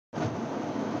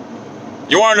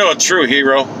You want to know a true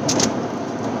hero?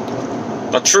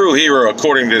 A true hero,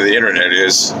 according to the internet,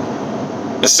 is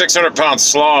a 600-pound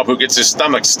slob who gets his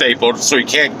stomach stapled so he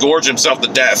can't gorge himself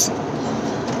to death.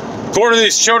 According to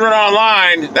these children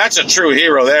online, that's a true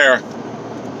hero there.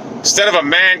 Instead of a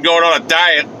man going on a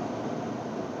diet,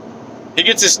 he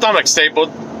gets his stomach stapled,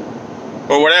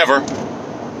 or whatever,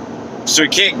 so he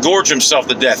can't gorge himself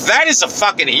to death. That is a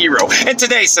fucking hero in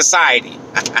today's society.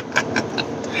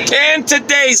 In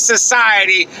today's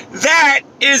society, that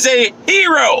is a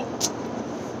hero.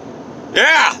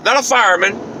 Yeah, not a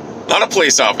fireman, not a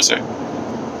police officer,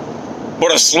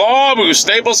 but a slob who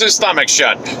staples his stomach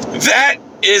shut. That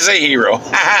is a hero.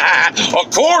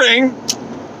 According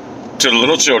to the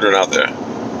little children out there.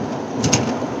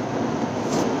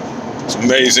 It's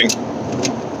amazing.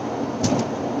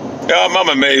 I'm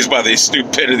amazed by the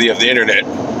stupidity of the internet.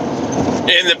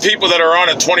 And the people that are on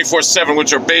it 24/7,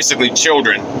 which are basically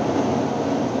children.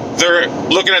 They're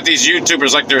looking at these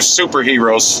YouTubers like they're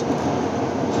superheroes.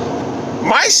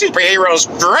 My superhero's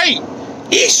great.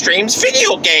 He streams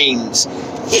video games.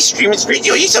 He streams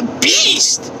video. He's a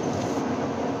beast.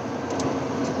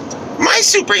 My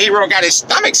superhero got his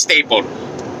stomach stapled.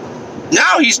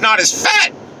 Now he's not as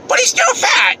fat, but he's still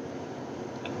fat.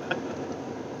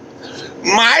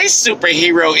 My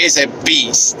superhero is a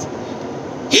beast.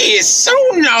 He is so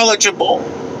knowledgeable.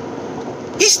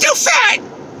 He's still fat,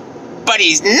 but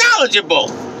he's knowledgeable.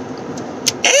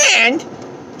 And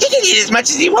he can eat as much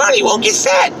as he wants. He won't get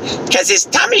fat because his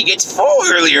tummy gets full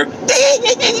earlier.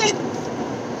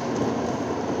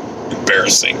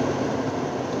 Embarrassing.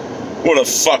 What a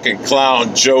fucking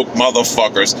clown joke,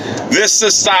 motherfuckers. This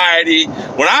society,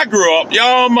 when I grew up,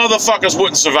 y'all motherfuckers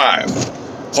wouldn't survive.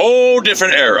 Whole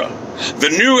different era. The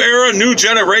new era, new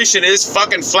generation is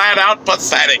fucking flat out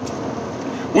pathetic.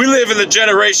 We live in the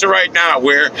generation right now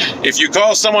where if you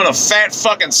call someone a fat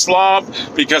fucking slob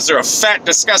because they're a fat,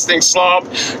 disgusting slob,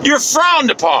 you're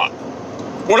frowned upon.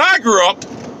 When I grew up,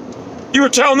 you were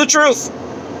telling the truth.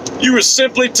 You were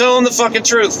simply telling the fucking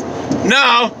truth.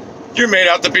 Now, you're made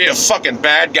out to be a fucking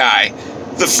bad guy.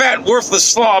 The fat, worthless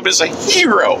slob is a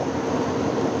hero.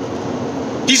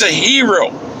 He's a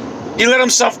hero. He let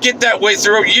himself get that way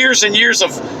through years and years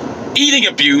of eating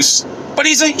abuse, but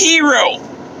he's a hero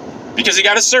because he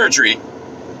got a surgery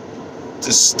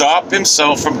to stop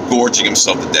himself from gorging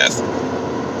himself to death.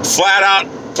 Flat out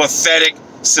pathetic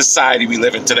society we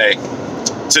live in today.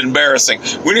 It's embarrassing.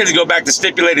 We need to go back to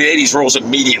stipulated 80s rules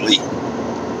immediately.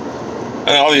 And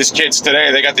all these kids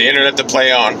today, they got the internet to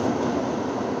play on.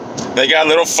 They got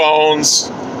little phones.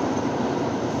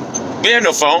 We had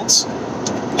no phones.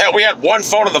 Hell, we had one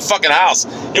phone in the fucking house.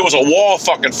 It was a wall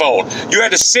fucking phone. You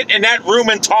had to sit in that room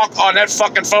and talk on that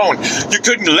fucking phone. You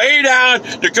couldn't lay down.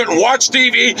 You couldn't watch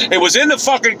TV. It was in the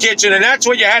fucking kitchen, and that's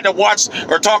what you had to watch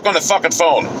or talk on the fucking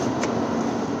phone.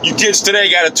 You kids today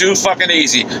got it too fucking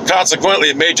easy. Consequently,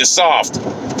 it made you soft.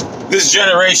 This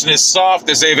generation is soft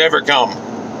as they've ever come.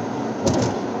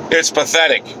 It's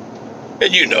pathetic.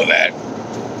 And you know that.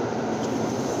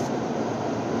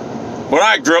 When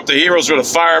I grew up, the heroes were the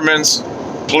firemen,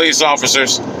 police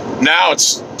officers. Now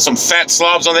it's some fat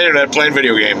slobs on the internet playing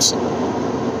video games.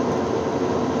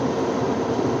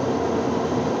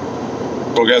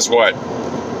 Well, guess what?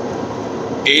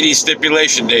 80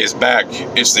 stipulation days back.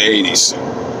 It's the 80s.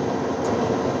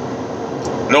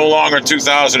 No longer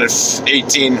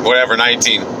 2018, whatever,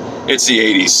 19. It's the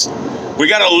 80s. We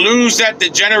got to lose that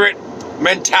degenerate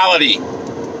mentality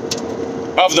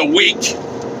of the weak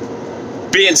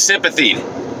being sympathied.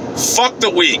 Fuck the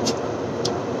weak.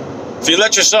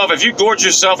 If you gorge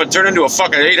yourself and turn into a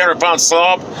fucking 800-pound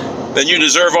slob, then you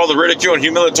deserve all the ridicule and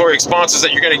humiliatory responses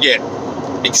that you're going to get.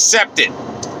 Accept it.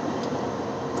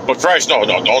 But Christ, no,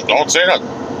 don't say that.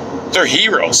 They're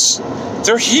heroes.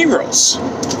 They're heroes.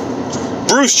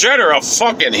 Bruce Jenner, a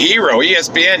fucking hero.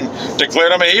 ESPN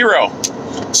declared him a hero.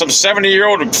 Some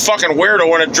 70-year-old fucking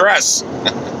weirdo in a dress.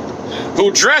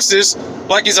 Who dresses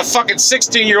like he's a fucking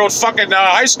 16-year-old fucking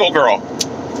high school girl.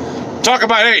 Talk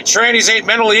about, hey, trannies ain't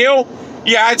mentally ill?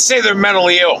 Yeah, I'd say they're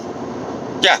mentally ill.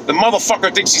 Yeah, the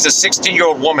motherfucker thinks he's a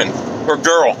 16-year-old woman or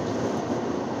girl.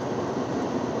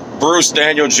 Bruce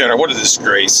Daniel Jenner, what a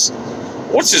disgrace.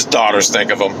 What's his daughters think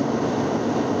of him?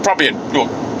 Probably, well,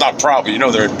 not probably, you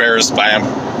know they're embarrassed by him.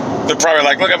 They're probably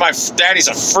like, look at my daddy's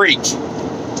a freak.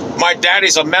 My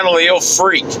daddy's a mentally ill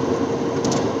freak.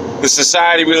 The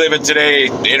society we live in today,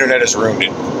 the internet has ruined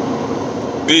it.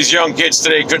 These young kids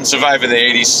today couldn't survive in the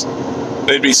 80s.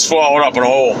 They'd be swallowed up in a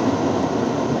hole.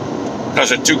 Because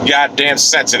they're too goddamn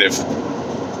sensitive.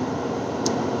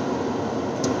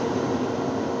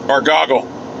 Or goggle.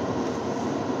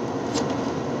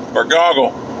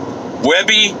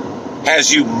 Webby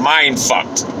has you mind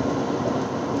fucked.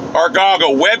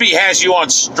 Argoggo, Webby has you on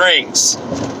strings.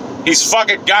 He's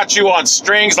fucking got you on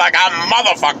strings like a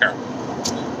motherfucker.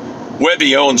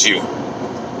 Webby owns you.